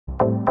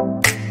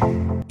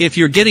If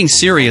you're getting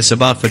serious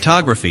about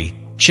photography,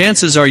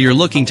 chances are you're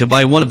looking to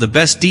buy one of the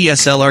best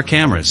DSLR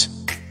cameras.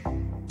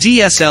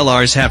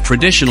 DSLRs have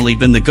traditionally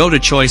been the go-to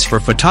choice for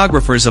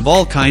photographers of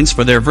all kinds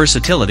for their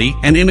versatility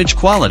and image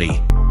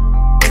quality.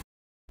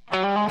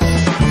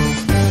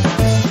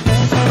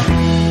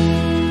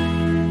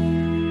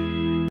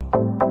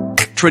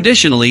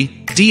 Traditionally,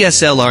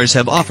 DSLRs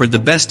have offered the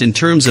best in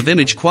terms of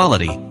image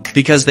quality,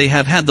 because they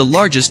have had the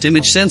largest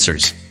image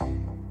sensors.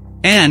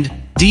 And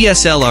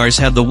DSLRs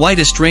have the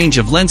widest range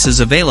of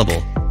lenses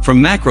available,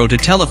 from macro to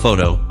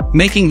telephoto,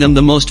 making them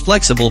the most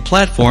flexible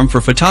platform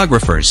for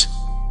photographers.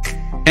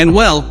 And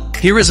well,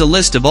 here is a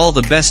list of all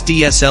the best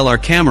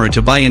DSLR camera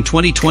to buy in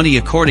 2020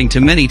 according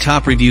to many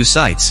top review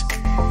sites.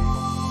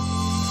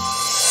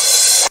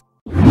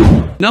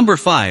 Number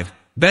 5.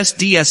 Best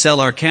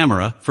DSLR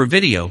camera for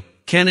video,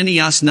 Canon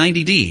EOS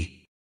 90D.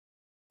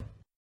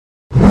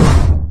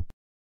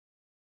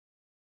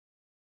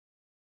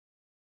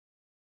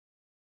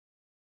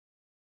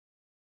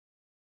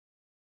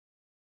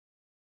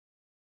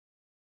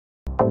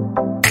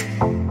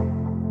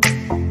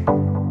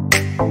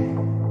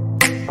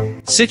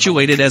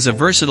 Situated as a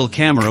versatile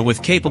camera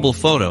with capable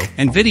photo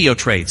and video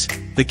traits,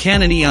 the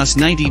Canon EOS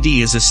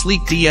 90D is a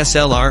sleek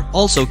DSLR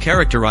also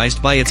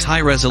characterized by its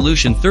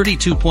high-resolution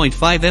 32.5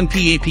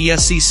 MP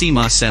APS-C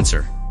CMOS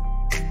sensor.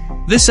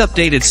 This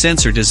updated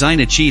sensor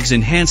design achieves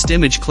enhanced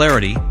image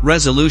clarity,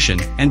 resolution,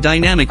 and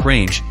dynamic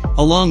range,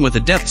 along with a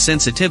depth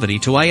sensitivity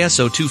to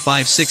ISO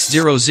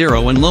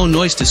 25600 and low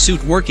noise to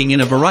suit working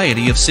in a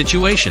variety of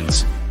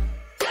situations.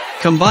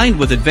 Combined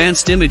with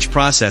advanced image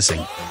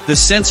processing,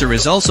 this sensor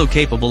is also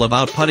capable of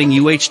outputting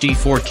UHD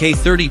 4K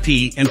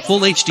 30p and Full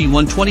HD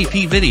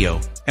 120p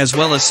video, as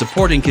well as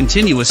supporting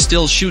continuous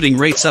still shooting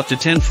rates up to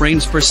 10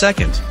 frames per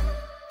second.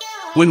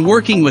 When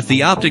working with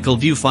the optical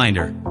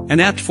viewfinder, an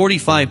apt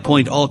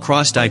 45-point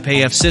all-crossed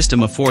IPAF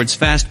system affords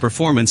fast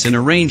performance in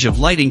a range of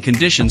lighting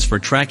conditions for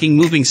tracking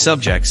moving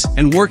subjects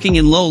and working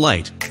in low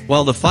light,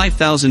 while the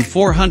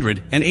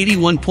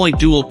 5481-point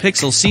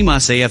dual-pixel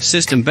CMOS AF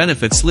system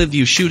benefits live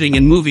view shooting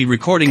and movie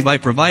recording by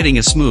providing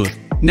a smooth,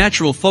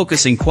 natural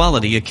focusing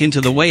quality akin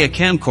to the way a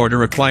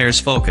camcorder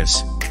acquires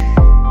focus.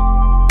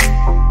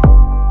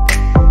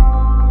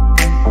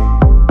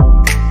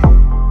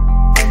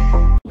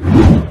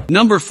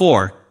 Number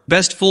 4.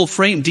 Best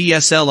Full-Frame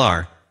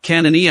DSLR,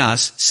 Canon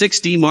EOS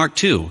 6D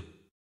Mark II.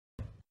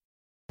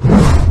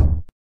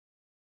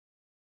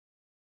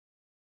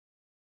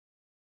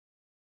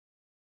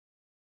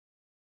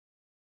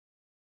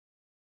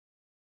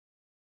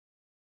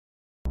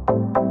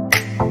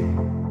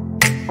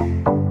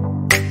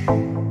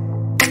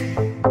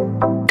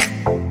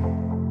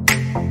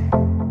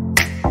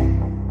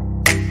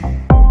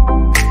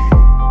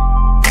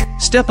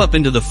 Step up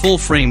into the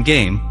full-frame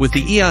game with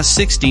the EOS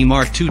 6D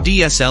Mark II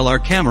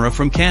DSLR camera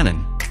from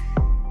Canon.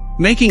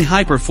 Making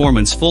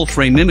high-performance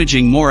full-frame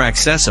imaging more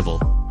accessible,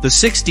 the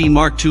 6D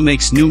Mark II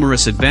makes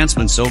numerous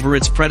advancements over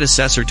its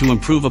predecessor to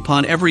improve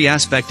upon every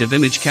aspect of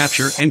image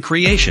capture and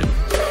creation.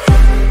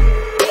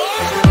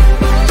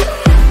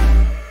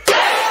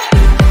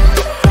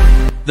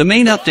 The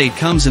main update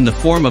comes in the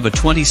form of a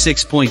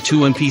 26.2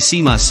 MP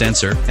CMOS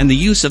sensor and the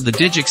use of the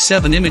Digix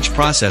 7 image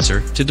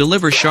processor to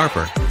deliver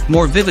sharper,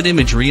 more vivid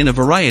imagery in a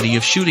variety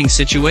of shooting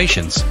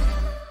situations.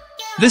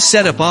 This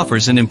setup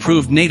offers an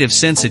improved native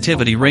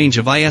sensitivity range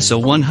of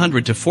ISO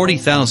 100 to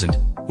 40,000,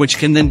 which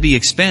can then be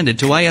expanded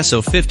to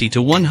ISO 50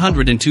 to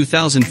 100 and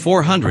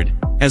 2400,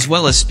 as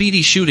well as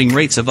speedy shooting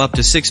rates of up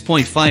to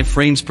 6.5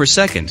 frames per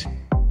second.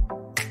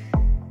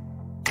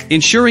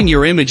 Ensuring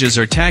your images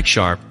are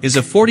tack-sharp is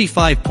a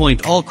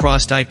 45-point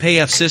all-crossed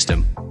IPAF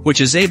system,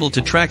 which is able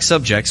to track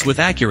subjects with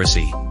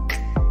accuracy.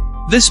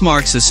 This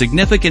marks a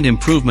significant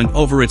improvement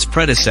over its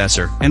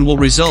predecessor and will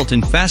result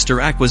in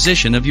faster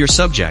acquisition of your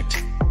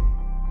subject.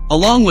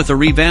 Along with a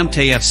revamped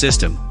AF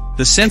system,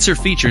 the sensor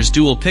features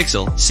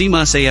dual-pixel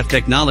CMOS AF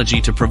technology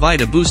to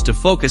provide a boost to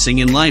focusing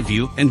in live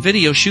view and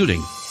video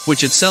shooting,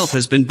 which itself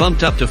has been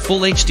bumped up to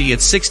Full HD at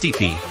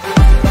 60p.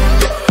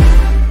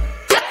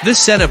 This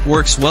setup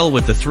works well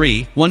with the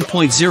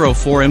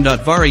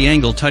 1.04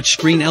 vari-angle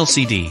touchscreen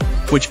LCD,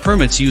 which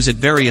permits use at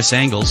various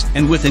angles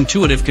and with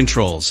intuitive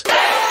controls.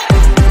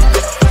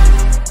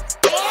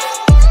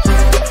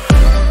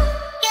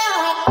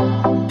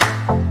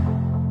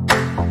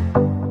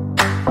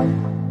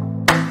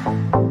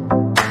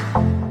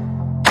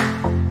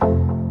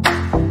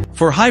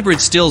 For hybrid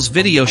stills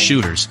video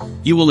shooters,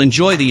 you will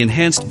enjoy the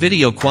enhanced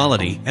video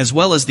quality as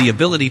well as the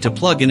ability to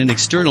plug in an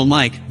external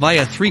mic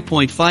via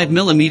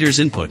 3.5mm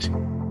input.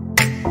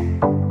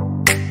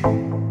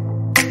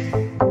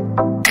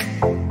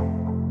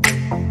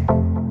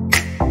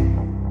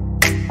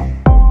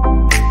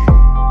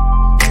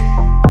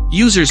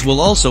 Users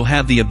will also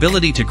have the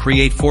ability to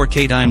create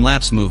 4K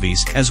time-lapse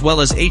movies as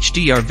well as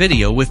HDR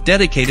video with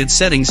dedicated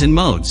settings and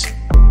modes.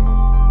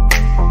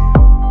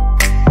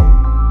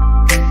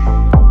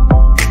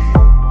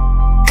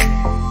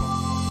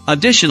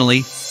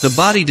 Additionally, the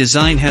body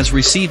design has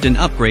received an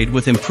upgrade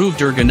with improved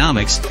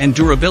ergonomics and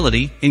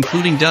durability,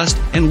 including dust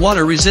and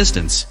water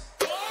resistance.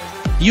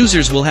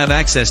 Users will have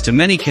access to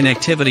many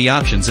connectivity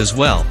options as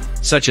well,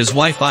 such as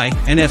Wi-Fi,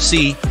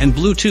 NFC, and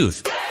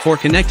Bluetooth, for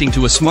connecting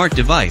to a smart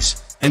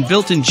device, and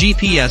built-in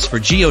GPS for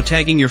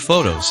geotagging your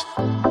photos.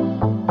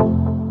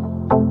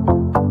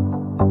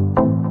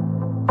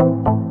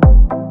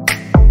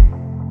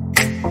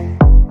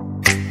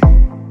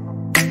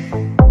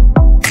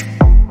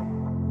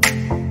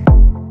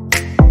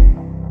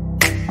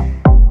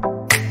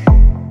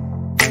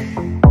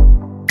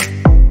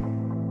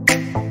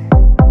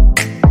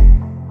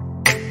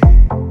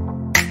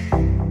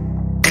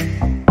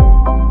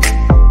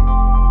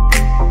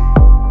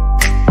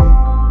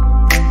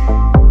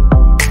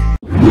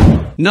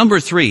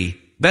 Number 3,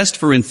 best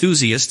for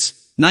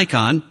enthusiasts,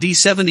 Nikon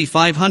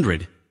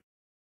D7500.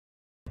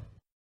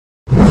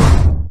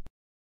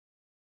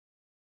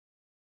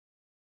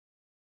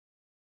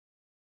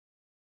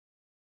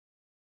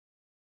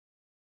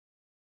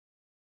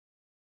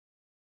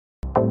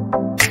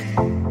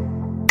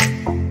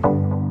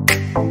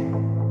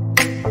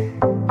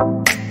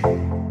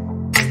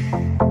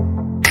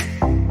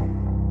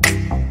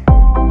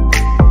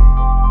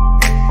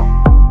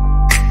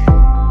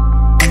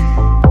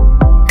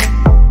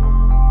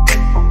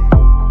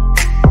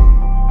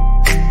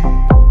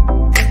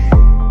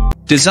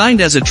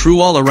 Designed as a true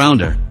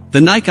all-arounder,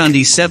 the Nikon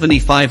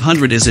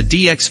D7500 is a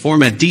DX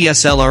format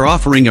DSLR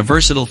offering a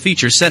versatile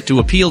feature set to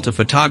appeal to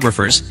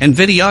photographers and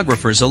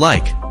videographers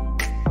alike.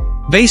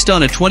 Based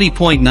on a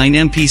 20.9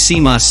 MP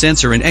CMOS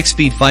sensor and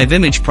XSpeed 5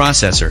 image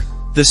processor,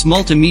 this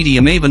multimedia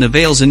maven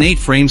avails an 8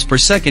 frames per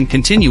second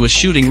continuous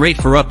shooting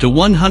rate for up to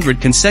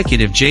 100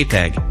 consecutive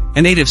JPEG,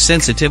 a native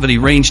sensitivity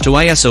range to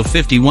ISO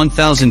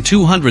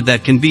 51200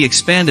 that can be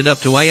expanded up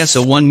to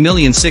ISO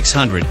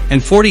 1640000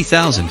 and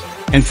 40000.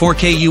 And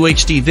 4K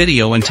UHD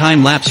video and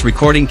time-lapse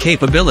recording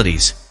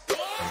capabilities.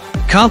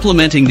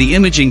 Complementing the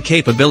imaging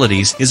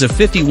capabilities is a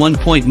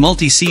 51-point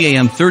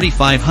multi-CAM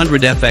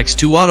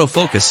 3500FX2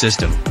 autofocus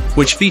system,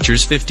 which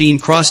features 15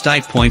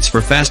 cross-dite points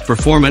for fast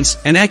performance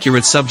and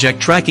accurate subject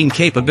tracking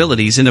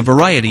capabilities in a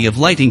variety of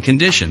lighting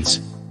conditions.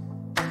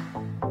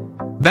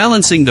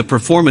 Balancing the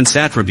performance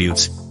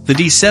attributes, the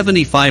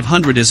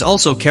D7500 is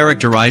also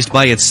characterized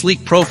by its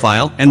sleek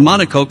profile and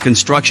monocoque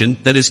construction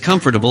that is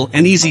comfortable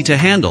and easy to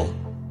handle.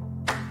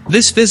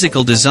 This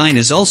physical design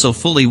is also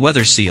fully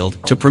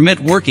weather-sealed to permit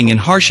working in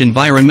harsh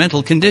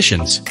environmental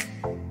conditions.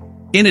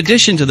 In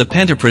addition to the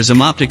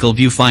pentaprism optical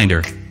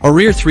viewfinder, a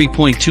rear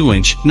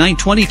 3.2-inch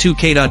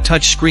 922K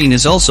touchscreen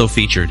is also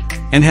featured,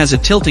 and has a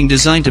tilting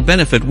design to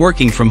benefit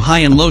working from high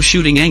and low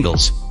shooting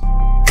angles.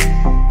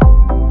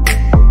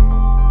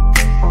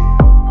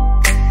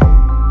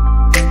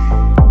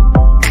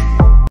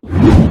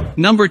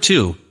 Number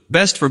 2,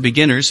 best for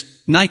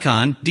beginners,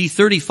 Nikon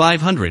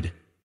D3500.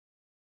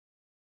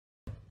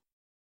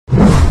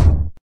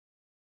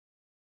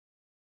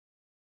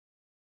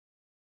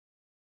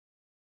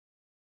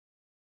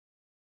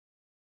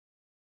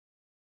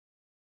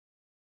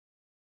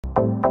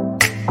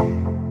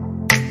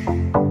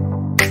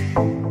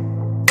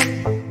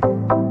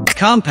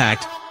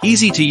 Compact,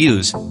 easy to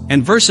use,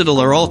 and versatile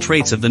are all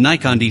traits of the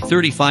Nikon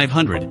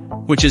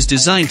D3500, which is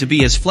designed to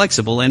be as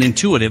flexible and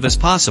intuitive as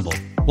possible,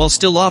 while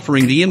still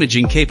offering the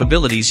imaging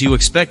capabilities you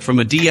expect from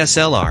a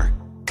DSLR.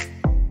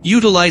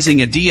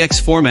 Utilizing a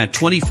DX format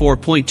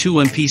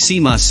 24.2 MP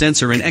CMOS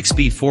sensor and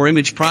XSpeed 4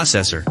 image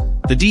processor,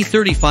 the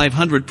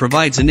D3500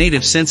 provides a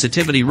native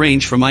sensitivity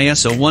range from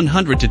ISO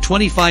 100 to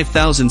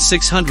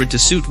 25600 to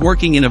suit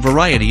working in a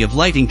variety of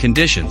lighting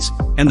conditions,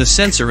 and the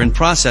sensor and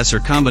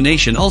processor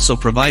combination also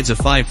provides a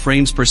 5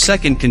 frames per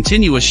second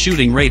continuous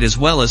shooting rate as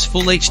well as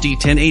Full HD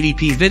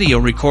 1080p video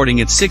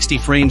recording at 60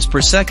 frames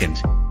per second.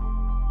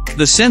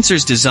 The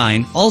sensor's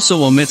design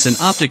also omits an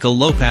optical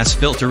low-pass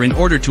filter in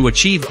order to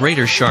achieve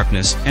greater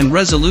sharpness and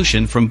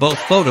resolution from both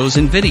photos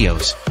and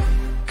videos.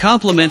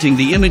 Complementing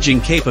the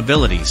imaging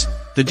capabilities,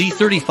 the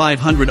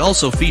D3500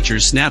 also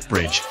features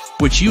SnapBridge,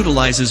 which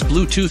utilizes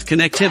Bluetooth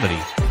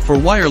connectivity for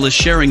wireless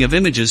sharing of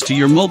images to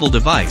your mobile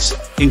device,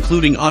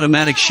 including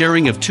automatic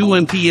sharing of 2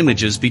 MP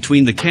images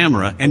between the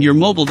camera and your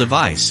mobile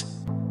device.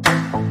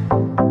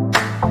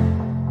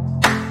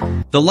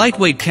 The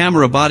lightweight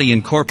camera body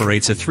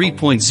incorporates a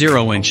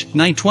 3.0-inch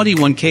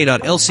 921K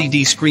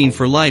LCD screen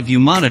for live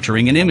view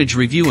monitoring and image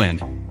review,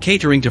 and,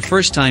 catering to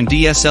first-time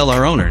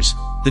DSLR owners,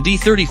 the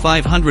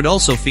D3500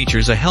 also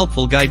features a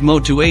helpful guide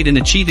mode to aid in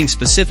achieving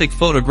specific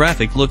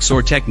photographic looks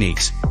or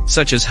techniques,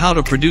 such as how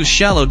to produce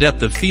shallow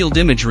depth of field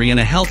imagery in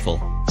a helpful,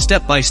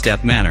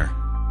 step-by-step manner.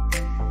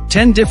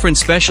 10 different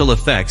special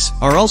effects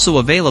are also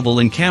available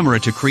in camera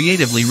to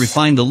creatively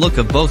refine the look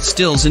of both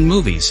stills and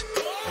movies.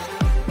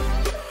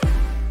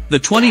 The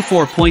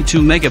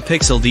 24.2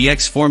 megapixel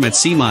DX format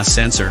CMOS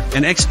sensor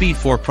and XSpeed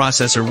 4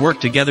 processor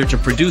work together to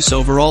produce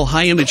overall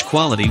high image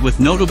quality with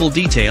notable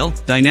detail,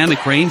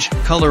 dynamic range,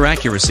 color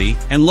accuracy,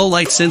 and low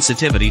light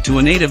sensitivity to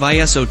a native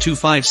ISO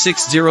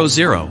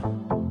 25600.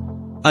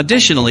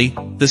 Additionally,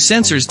 the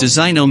sensor's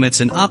design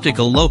omits an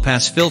optical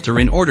low-pass filter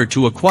in order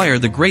to acquire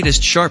the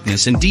greatest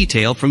sharpness and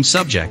detail from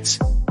subjects.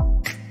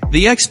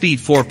 The XSpeed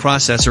 4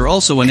 processor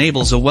also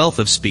enables a wealth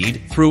of speed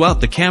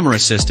throughout the camera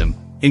system,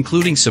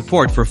 including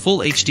support for full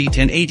HD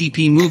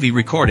 1080p movie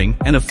recording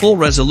and a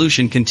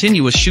full-resolution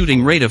continuous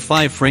shooting rate of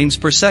 5 frames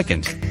per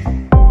second.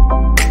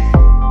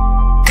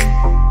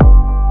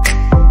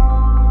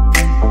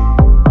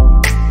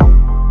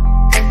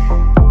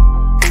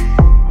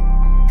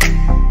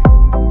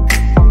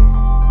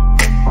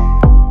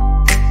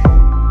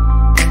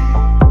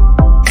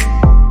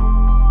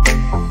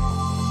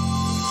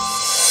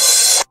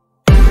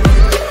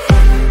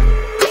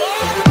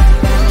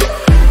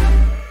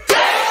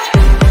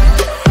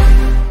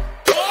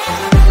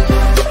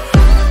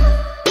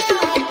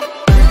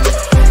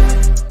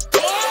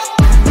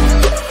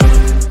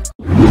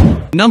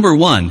 Number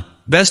 1.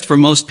 Best for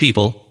most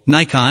people,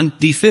 Nikon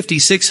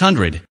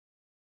D5600.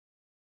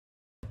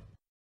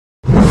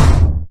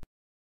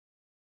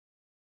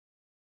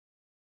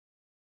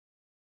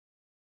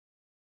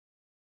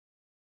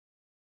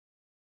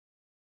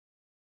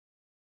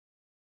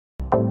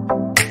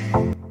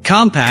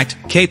 Compact,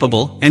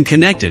 capable, and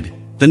connected,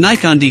 the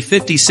Nikon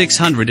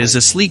D5600 is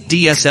a sleek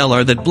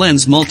DSLR that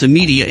blends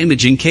multimedia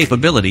imaging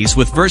capabilities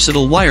with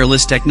versatile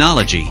wireless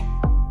technology.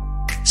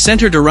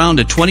 Centered around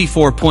a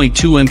 24.2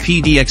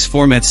 MP DX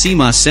format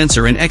CMOS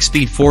sensor and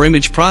XSpeed 4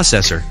 image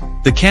processor,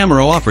 the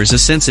camera offers a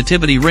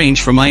sensitivity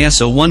range from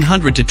ISO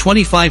 100 to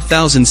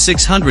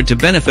 25,600 to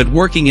benefit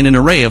working in an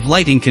array of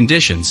lighting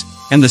conditions,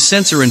 and the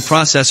sensor and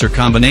processor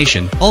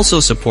combination also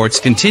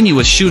supports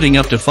continuous shooting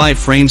up to 5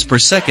 frames per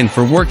second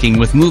for working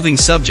with moving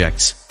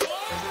subjects.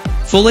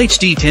 Full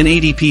HD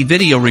 1080p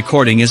video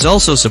recording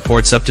also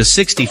supports up to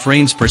 60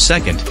 frames per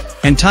second,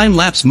 and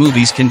time-lapse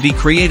movies can be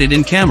created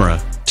in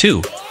camera,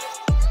 too.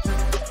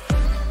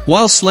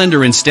 While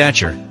slender in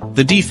stature,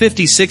 the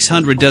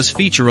D5600 does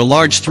feature a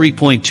large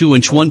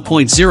 3.2-inch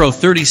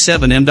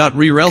 1.037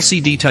 rear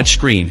LCD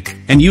touchscreen,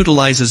 and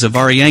utilizes a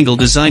vari-angle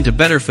design to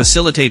better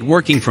facilitate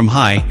working from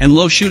high and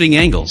low shooting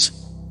angles.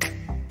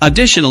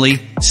 Additionally,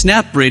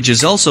 SnapBridge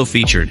is also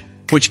featured,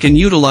 which can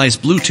utilize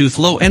Bluetooth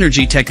Low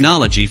Energy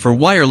technology for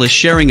wireless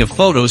sharing of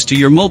photos to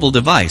your mobile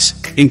device,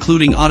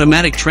 including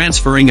automatic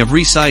transferring of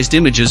resized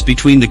images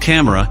between the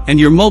camera and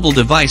your mobile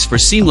device for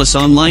seamless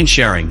online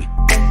sharing.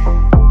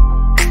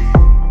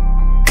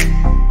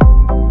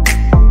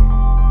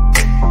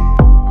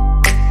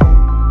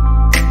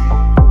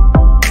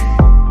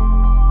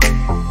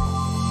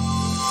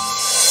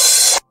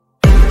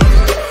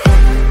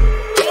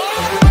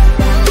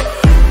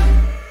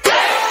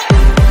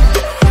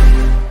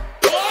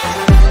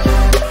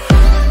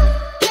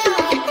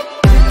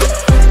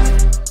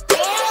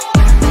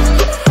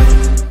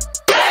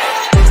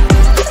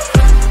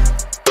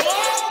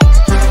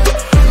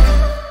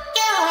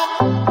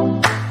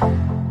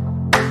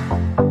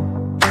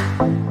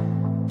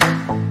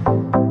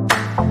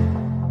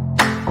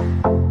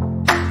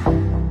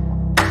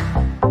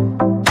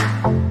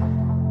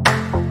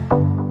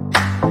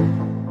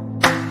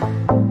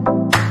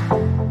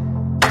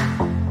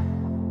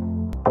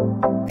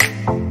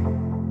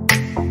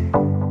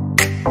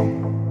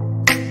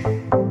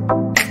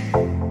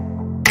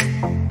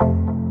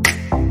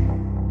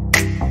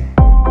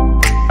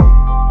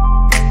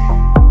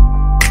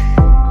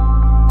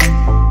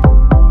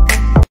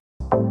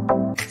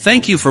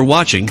 Thank you for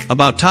watching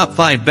about top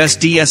 5 best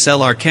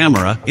DSLR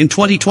camera in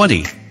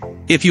 2020.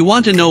 If you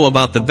want to know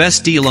about the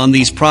best deal on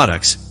these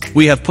products,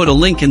 we have put a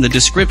link in the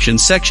description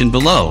section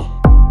below.